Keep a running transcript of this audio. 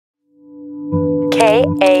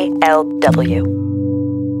KALW.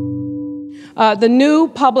 The new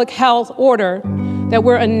public health order that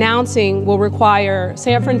we're announcing will require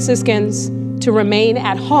San Franciscans to remain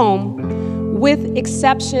at home with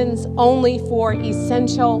exceptions only for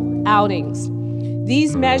essential outings.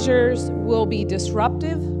 These measures will be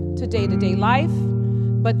disruptive to day-to-day life,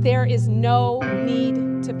 but there is no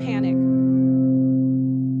need to panic.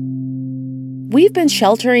 We've been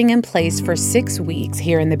sheltering in place for 6 weeks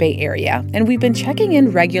here in the Bay Area, and we've been checking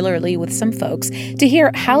in regularly with some folks to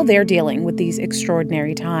hear how they're dealing with these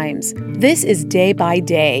extraordinary times. This is Day by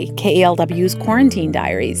Day, KALW's Quarantine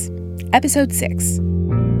Diaries, Episode 6.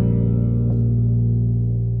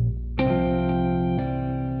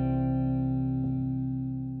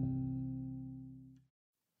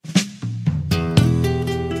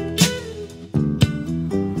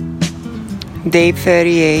 Day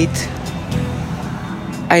 38.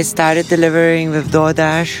 I started delivering with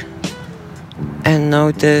DoorDash and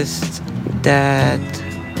noticed that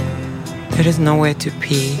there is nowhere to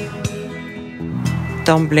pee.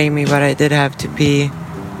 Don't blame me, but I did have to pee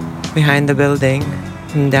behind the building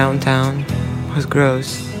in downtown. It was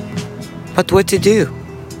gross. But what to do?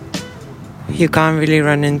 You can't really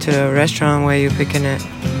run into a restaurant where you're picking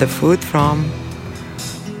the food from.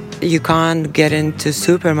 You can't get into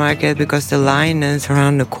supermarket because the line is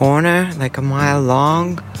around the corner, like a mile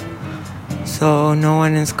long. So no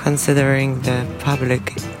one is considering the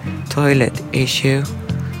public toilet issue.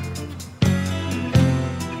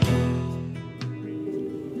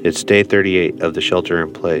 It's day 38 of the shelter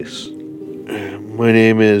in place. My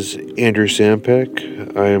name is Andrew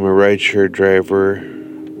Sampek. I am a rideshare driver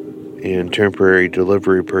and temporary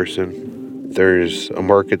delivery person. There's a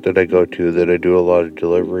market that I go to that I do a lot of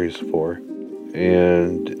deliveries for.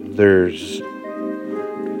 And there's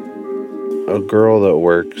a girl that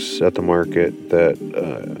works at the market that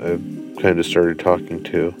I've kind of started talking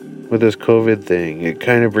to. With this COVID thing, it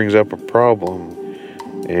kind of brings up a problem.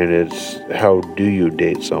 And it's, how do you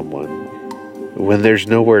date someone when there's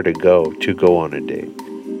nowhere to go on a date?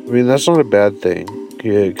 I mean, that's not a bad thing,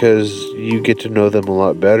 because you get to know them a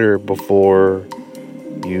lot better before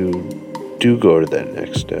you do go to that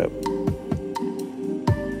next step.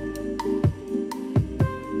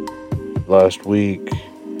 Last week,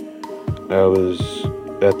 I was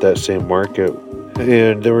at that same market,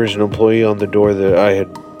 and there was an employee on the door that I had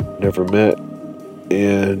never met,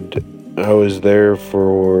 and I was there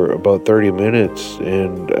for about 30 minutes,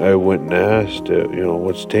 and I went and asked,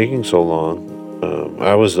 what's taking so long?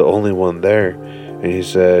 I was the only one there, and he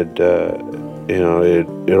said,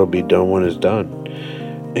 it'll be done when it's done.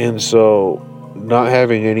 And so, not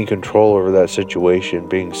having any control over that situation,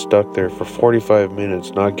 being stuck there for 45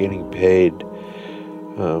 minutes, not getting paid.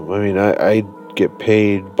 I get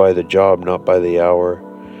paid by the job, not by the hour.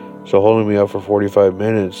 So holding me up for 45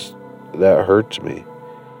 minutes, that hurts me.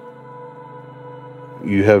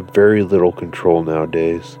 You have very little control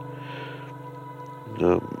nowadays.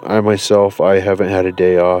 I haven't had a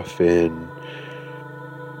day off in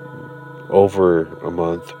over a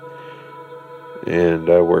month. And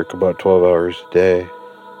I work about 12 hours a day.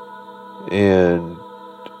 And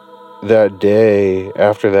that day,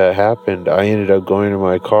 after that happened, I ended up going to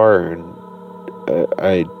my car, and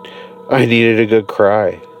I needed a good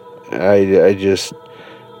cry. I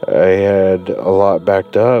had a lot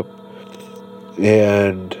backed up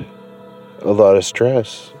and a lot of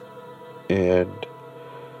stress. And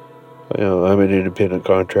I'm an independent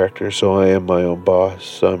contractor, so I am my own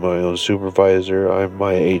boss. I'm my own supervisor. I'm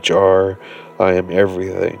my HR. I am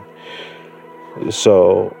everything.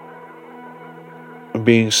 So,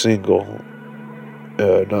 being single,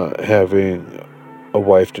 not having a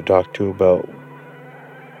wife to talk to about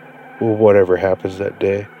whatever happens that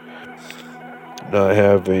day, not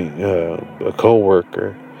having a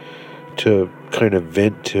coworker to kind of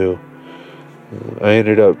vent to, I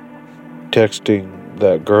ended up texting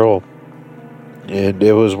that girl, and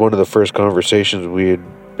it was one of the first conversations we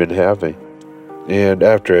had been having. And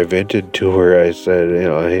after I vented to her, I said,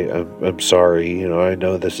 I'm sorry, I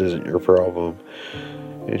know this isn't your problem.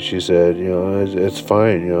 And she said, it's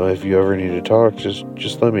fine, if you ever need to talk, just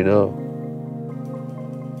let me know.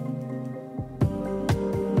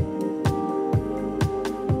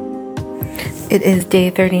 It is day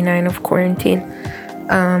 39 of quarantine.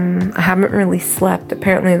 I haven't really slept.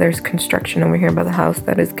 Apparently there's construction over here by the house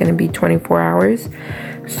that is going to be 24 hours.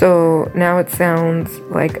 So now it sounds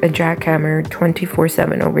like a jackhammer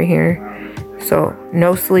 24/7 over here. So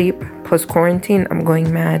no sleep plus quarantine, I'm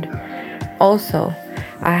going mad. Also,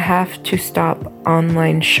 I have to stop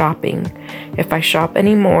online shopping. If I shop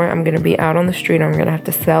anymore, I'm going to be out on the street. I'm going to have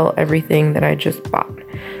to sell everything that I just bought.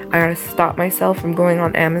 I gotta stop myself from going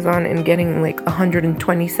on Amazon and getting like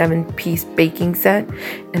 127-piece baking set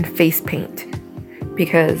and face paint,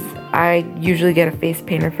 because I usually get a face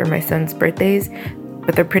painter for my son's birthdays,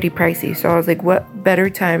 but they're pretty pricey. So I was like, what better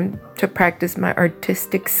time to practice my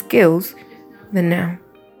artistic skills than now?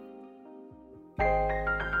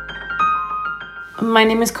 My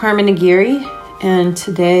name is Carmen Aguirre, and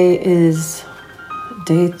today is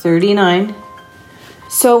day 39.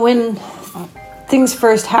 So when things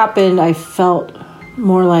first happened, I felt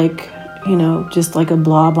more like, just like a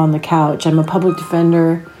blob on the couch. I'm a public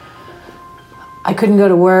defender. I couldn't go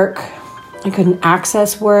to work. I couldn't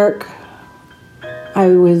access work. I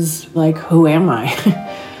was like, who am I?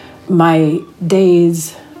 My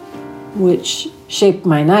days, which shaped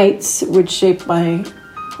my nights, which shaped my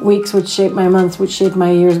weeks, which shaped my months, which shaped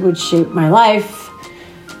my years, which shaped my life,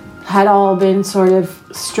 had all been sort of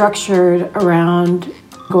structured around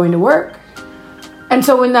going to work. And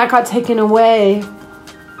so when that got taken away,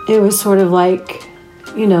 it was sort of like,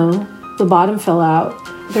 the bottom fell out.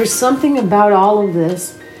 There's something about all of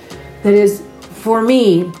this that is, for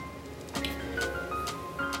me,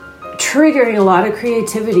 triggering a lot of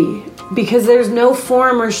creativity, because there's no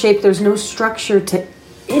form or shape, there's no structure to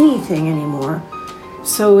anything anymore.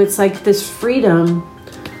 So it's like this freedom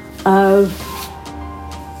of,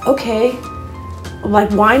 okay,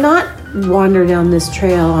 like, why not wander down this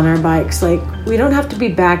trail on our bikes? Like, we don't have to be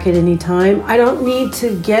back at any time. I don't need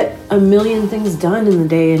to get a million things done in the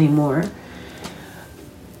day anymore.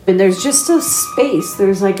 And there's just a space,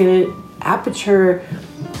 there's like an aperture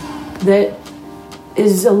that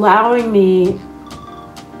is allowing me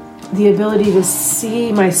the ability to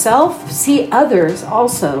see myself, see others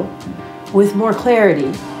also with more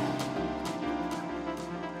clarity.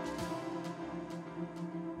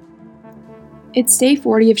 It's day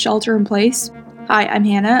 40 of Shelter in Place. Hi, I'm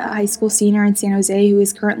Hannah, a high school senior in San Jose who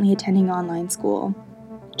is currently attending online school.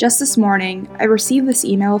 Just this morning, I received this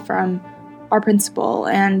email from our principal,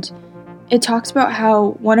 and it talks about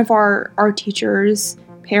how one of our teachers'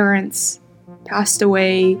 parents passed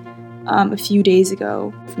away a few days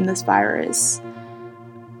ago from this virus.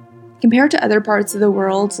 Compared to other parts of the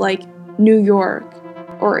world like New York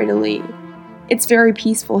or Italy, it's very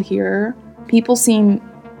peaceful here. People seem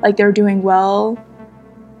like they're doing well,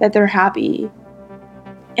 that they're happy.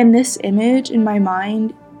 And this image in my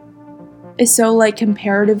mind is so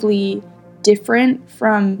comparatively different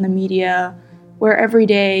from the media, where every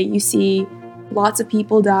day you see lots of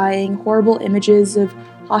people dying, horrible images of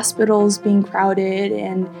hospitals being crowded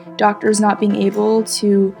and doctors not being able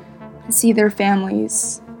to see their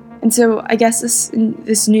families. And so I guess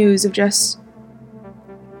this news of just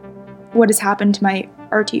what has happened to my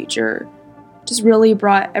art teacher just really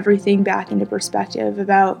brought everything back into perspective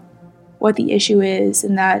about what the issue is,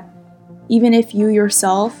 and that even if you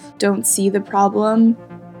yourself don't see the problem,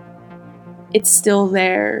 it's still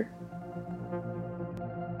there.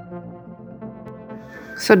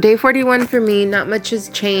 So day 41 for me, not much has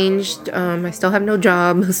changed. I still have no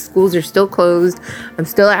job. Schools are still closed. I'm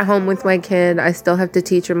still at home with my kid. I still have to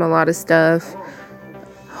teach him a lot of stuff.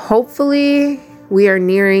 Hopefully, we are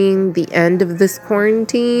nearing the end of this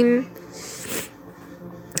quarantine.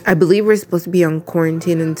 I believe we're supposed to be on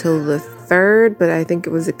quarantine until the 3rd, but I think it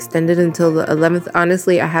was extended until the 11th.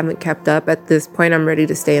 Honestly, I haven't kept up. At this point, I'm ready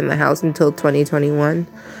to stay in the house until 2021.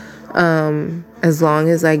 As long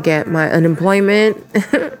as I get my unemployment,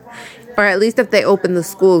 or at least if they open the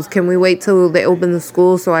schools. Can we wait till they open the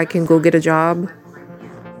schools so I can go get a job?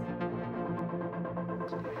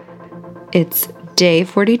 It's day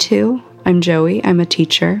 42. I'm Joey. I'm a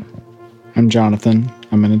teacher. I'm Jonathan.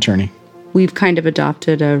 I'm an attorney. We've kind of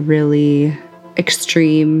adopted a really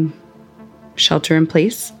extreme shelter in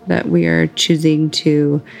place that we are choosing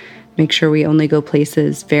to make sure we only go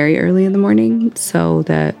places very early in the morning so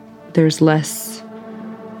that there's less,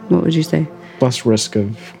 what would you say? Less risk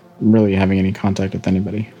of really having any contact with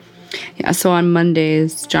anybody. Yeah, so on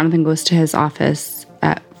Mondays, Jonathan goes to his office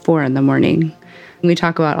at 4 in the morning. We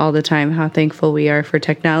talk about all the time how thankful we are for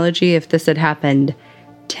technology. If this had happened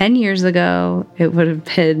 10 years ago, it would have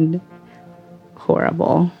been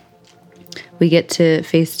horrible. We get to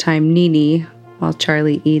FaceTime Nini while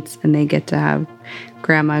Charlie eats, and they get to have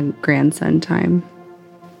grandma-grandson time.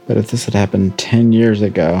 But if this had happened 10 years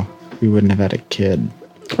ago, we wouldn't have had a kid.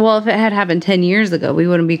 Well, if it had happened 10 years ago, we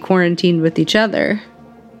wouldn't be quarantined with each other.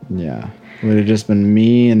 Yeah. It would have just been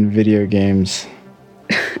me and video games.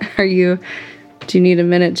 Do you need a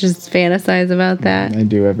minute to just fantasize about that? I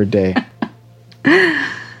do every day.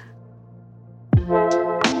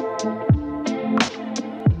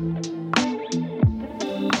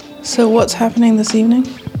 So what's happening this evening?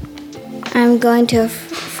 I'm going to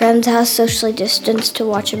friend's house, socially distanced, to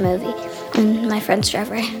watch a movie in my friend's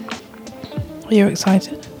driveway. Are you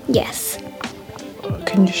excited? Yes.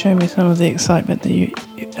 Can you show me some of the excitement that you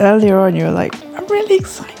earlier on you were like, I'm really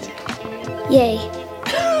excited. Yay.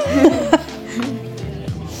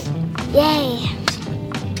 Yay.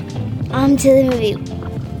 On to the movie.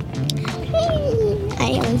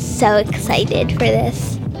 I am so excited for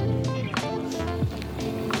this.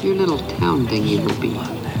 Your little town thingy will be.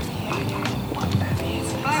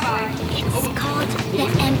 It's called the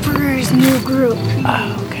Emperor's New Group.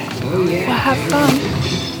 Oh, okay. Oh, yeah. We'll have fun.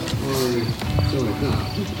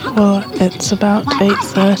 Well, it's about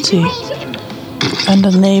 8:30, and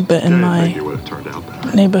a neighbor in my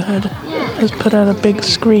neighborhood has put out a big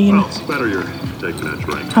screen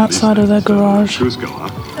outside of their garage,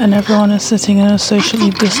 and everyone is sitting in a socially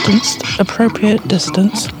distanced, appropriate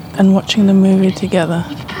distance, and watching the movie together.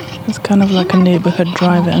 It's kind of like a neighborhood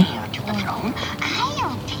drive-in.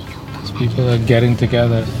 People are getting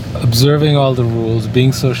together, observing all the rules,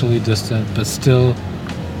 being socially distant, but still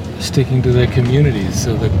sticking to their communities,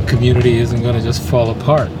 so the community isn't going to just fall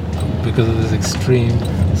apart because of this extreme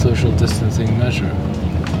social distancing measure.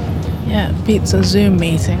 Yeah, it beats a Zoom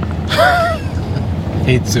meeting.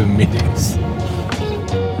 Hate Zoom meetings.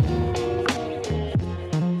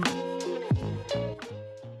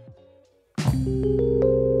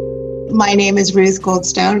 My name is Ruth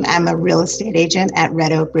Goldstone. I'm a real estate agent at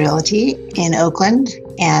Red Oak Realty in Oakland,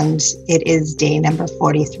 and it is day number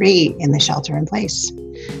 43 in the shelter in place.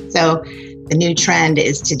 So the new trend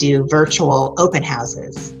is to do virtual open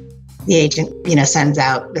houses. The agent, sends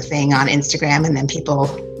out the thing on Instagram, and then people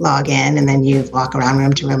log in, and then you walk around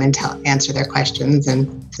room to room and answer their questions. And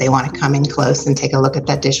if they want to come in close and take a look at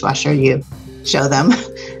that dishwasher, you show them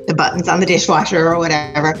the buttons on the dishwasher or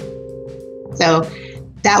whatever. So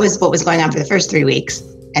that was what was going on for the first 3 weeks.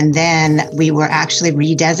 And then we were actually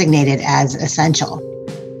redesignated as essential.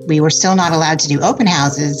 We were still not allowed to do open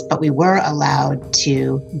houses, but we were allowed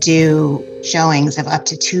to do showings of up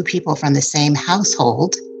to 2 people from the same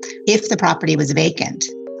household if the property was vacant.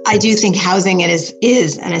 I do think housing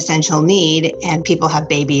is an essential need, and people have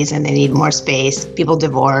babies and they need more space. People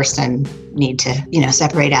divorce and need to,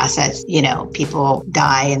 separate assets. People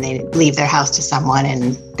die and they leave their house to someone,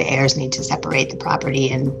 and the heirs need to separate the property.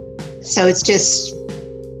 And so it's just,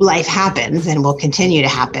 life happens and will continue to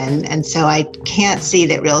happen. And so I can't see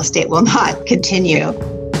that real estate will not continue.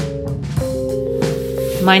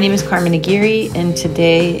 My name is Carmen Aguirre, and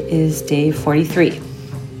today is day 43.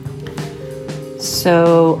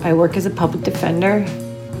 So I work as a public defender.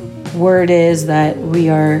 Word is that we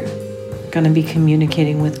are going to be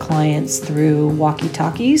communicating with clients through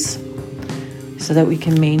walkie-talkies so that we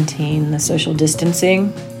can maintain the social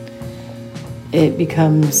distancing. It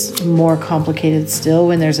becomes more complicated still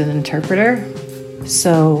when there's an interpreter.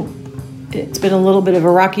 So it's been a little bit of a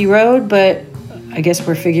rocky road, but I guess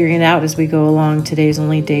we're figuring it out as we go along. Today's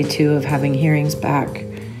only day 2 of having hearings back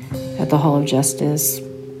at the Hall of Justice.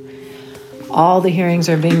 All the hearings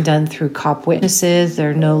are being done through cop witnesses. There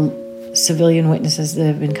are no civilian witnesses that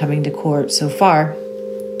have been coming to court so far.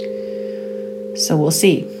 So we'll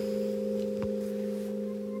see.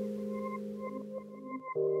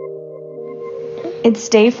 It's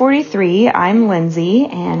day 43. I'm Lindsay,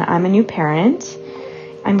 and I'm a new parent.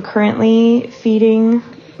 I'm currently feeding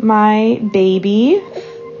my baby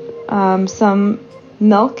some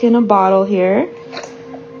milk in a bottle here.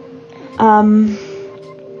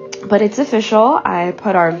 But it's official. I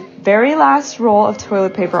put our very last roll of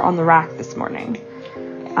toilet paper on the rack this morning.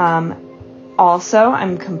 Also,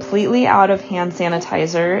 I'm completely out of hand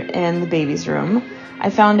sanitizer in the baby's room. I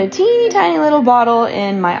found a teeny tiny little bottle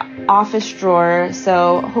in my office drawer,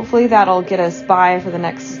 so hopefully that'll get us by for the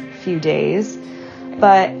next few days.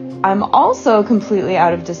 But I'm also completely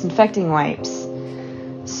out of disinfecting wipes.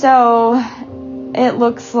 So it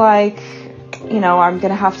looks like, I'm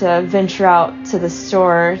going to have to venture out to the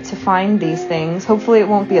store to find these things. Hopefully it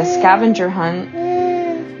won't be a scavenger hunt.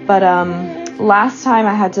 But last time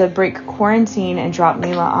I had to break quarantine and drop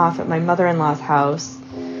Mila off at my mother-in-law's house.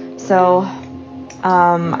 So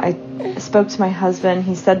I spoke to my husband.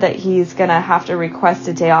 He said that he's going to have to request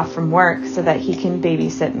a day off from work so that he can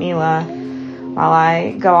babysit Mila while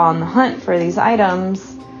I go on the hunt for these items.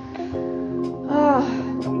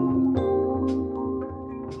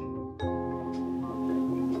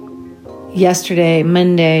 Yesterday,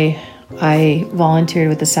 Monday, I volunteered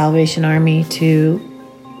with the Salvation Army to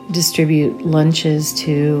distribute lunches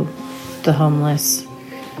to the homeless.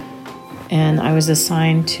 And I was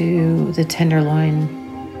assigned to the Tenderloin,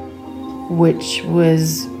 which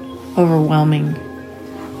was overwhelming.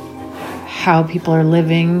 How people are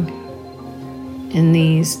living in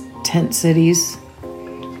these tent cities.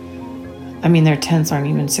 I mean, their tents aren't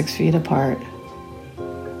even 6 feet apart.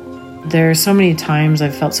 There are so many times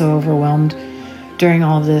I've felt so overwhelmed during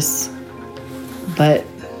all of this, but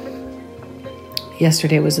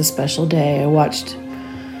yesterday was a special day. I watched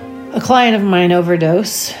a client of mine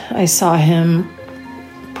overdose. I saw him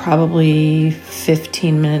probably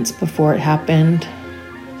 15 minutes before it happened.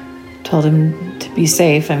 Told him to be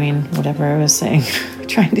safe. I mean, whatever I was saying,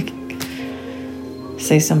 trying to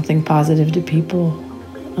say something positive to people.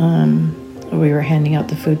 We were handing out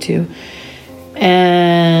the food to.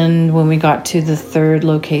 And when we got to the third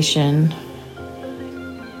location,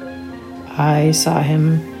 I saw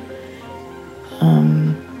him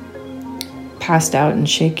passed out and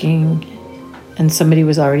shaking, and somebody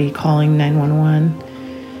was already calling 911.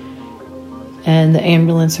 And the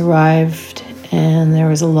ambulance arrived, and there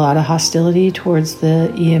was a lot of hostility towards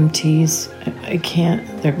the EMTs. I can't,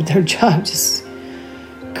 their job just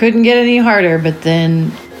couldn't get any harder. But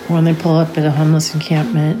then when they pull up at a homeless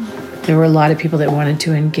encampment, there were a lot of people that wanted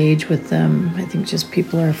to engage with them. I think just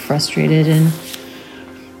people are frustrated and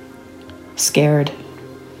scared.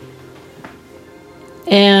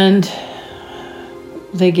 And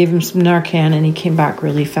they gave him some Narcan, and he came back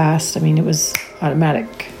really fast. I mean, it was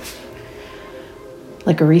automatic,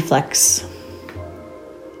 like a reflex.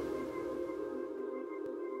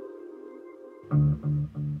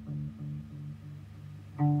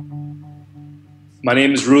 My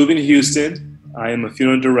name is Ruben Houston. I am a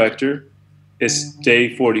funeral director. It's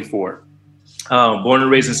day 44. Born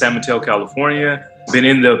and raised in San Mateo, California. Been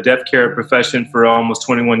in the death care profession for almost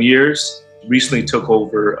 21 years. Recently took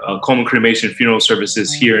over Coleman Cremation Funeral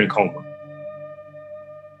Services here in Coleman.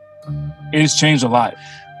 It's changed a lot.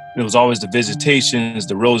 It was always the visitations,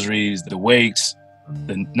 the rosaries, the wakes,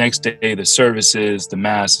 the next day, the services, the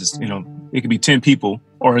masses. You know, it could be 10 people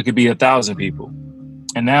or it could be 1,000 people.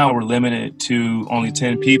 And now we're limited to only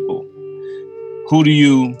 10 people. Who do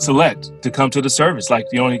you select to come to the service? Like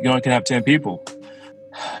you only can have 10 people.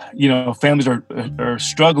 You know, families are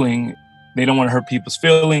struggling. They don't want to hurt people's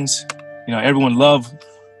feelings. You know, everyone loved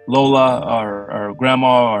Lola or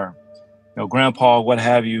grandma or, you know, grandpa, what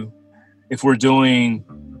have you, if we're doing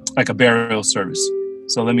like a burial service.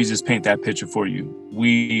 So let me just paint that picture for you.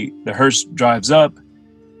 The hearse drives up.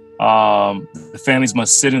 The families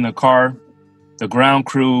must sit in the car. The ground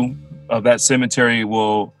crew of that cemetery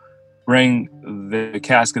will bring the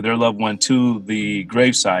casket of their loved one to the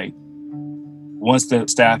gravesite. Once the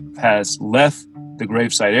staff has left the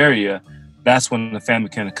gravesite area, that's when the family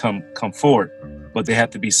can come forward, but they have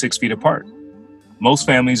to be 6 feet apart. Most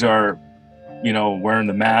families are, you know, wearing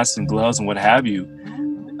the masks and gloves and what have you.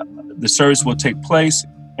 The service will take place,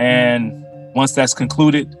 and once that's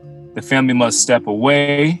concluded, the family must step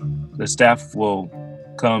away. The staff will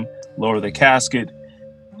come lower the casket.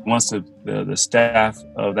 Once the staff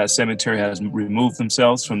of that cemetery has removed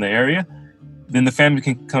themselves from the area, then the family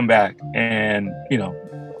can come back and, you know,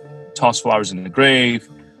 toss flowers in the grave.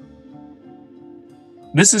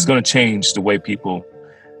 This is going to change the way people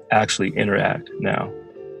actually interact now.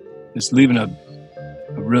 It's leaving a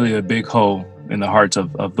really big hole in the hearts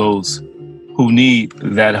of those who need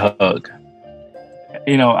that hug.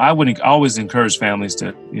 You know, I would always encourage families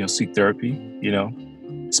to, you know, seek therapy, you know,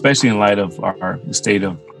 especially in light of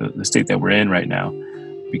the state that we're in right now,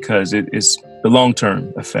 because it is the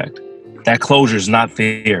long-term effect. That closure is not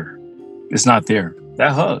there. It's not there.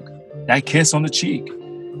 That hug, that kiss on the cheek,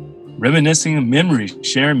 reminiscing of memories,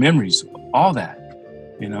 sharing memories, all that,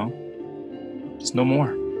 you know, it's no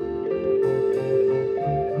more.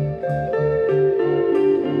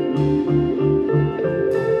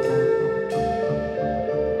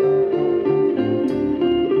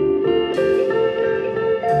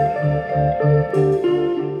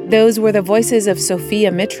 Those were the voices of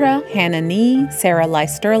Sophia Mitra, Hannah Nee, Sarah Lai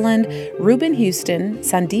Sterland, Ruben Houston,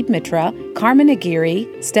 Sandeep Mitra, Carmen Aguirre,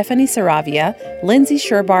 Stephanie Saravia, Lindsay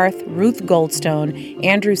Sherbarth, Ruth Goldstone,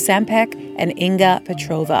 Andrew Sampek, and Inga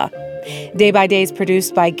Petrova. Day by Day is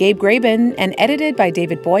produced by Gabe Graben and edited by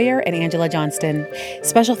David Boyer and Angela Johnston.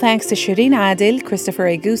 Special thanks to Shireen Adil, Christopher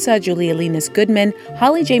Egusa, Julia Linus Goodman,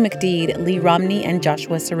 Holly J. McDeed, Lee Romney, and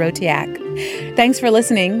Joshua Sarotiak. Thanks for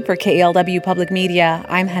listening. For KLW Public Media,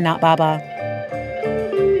 I'm Hanat Baba.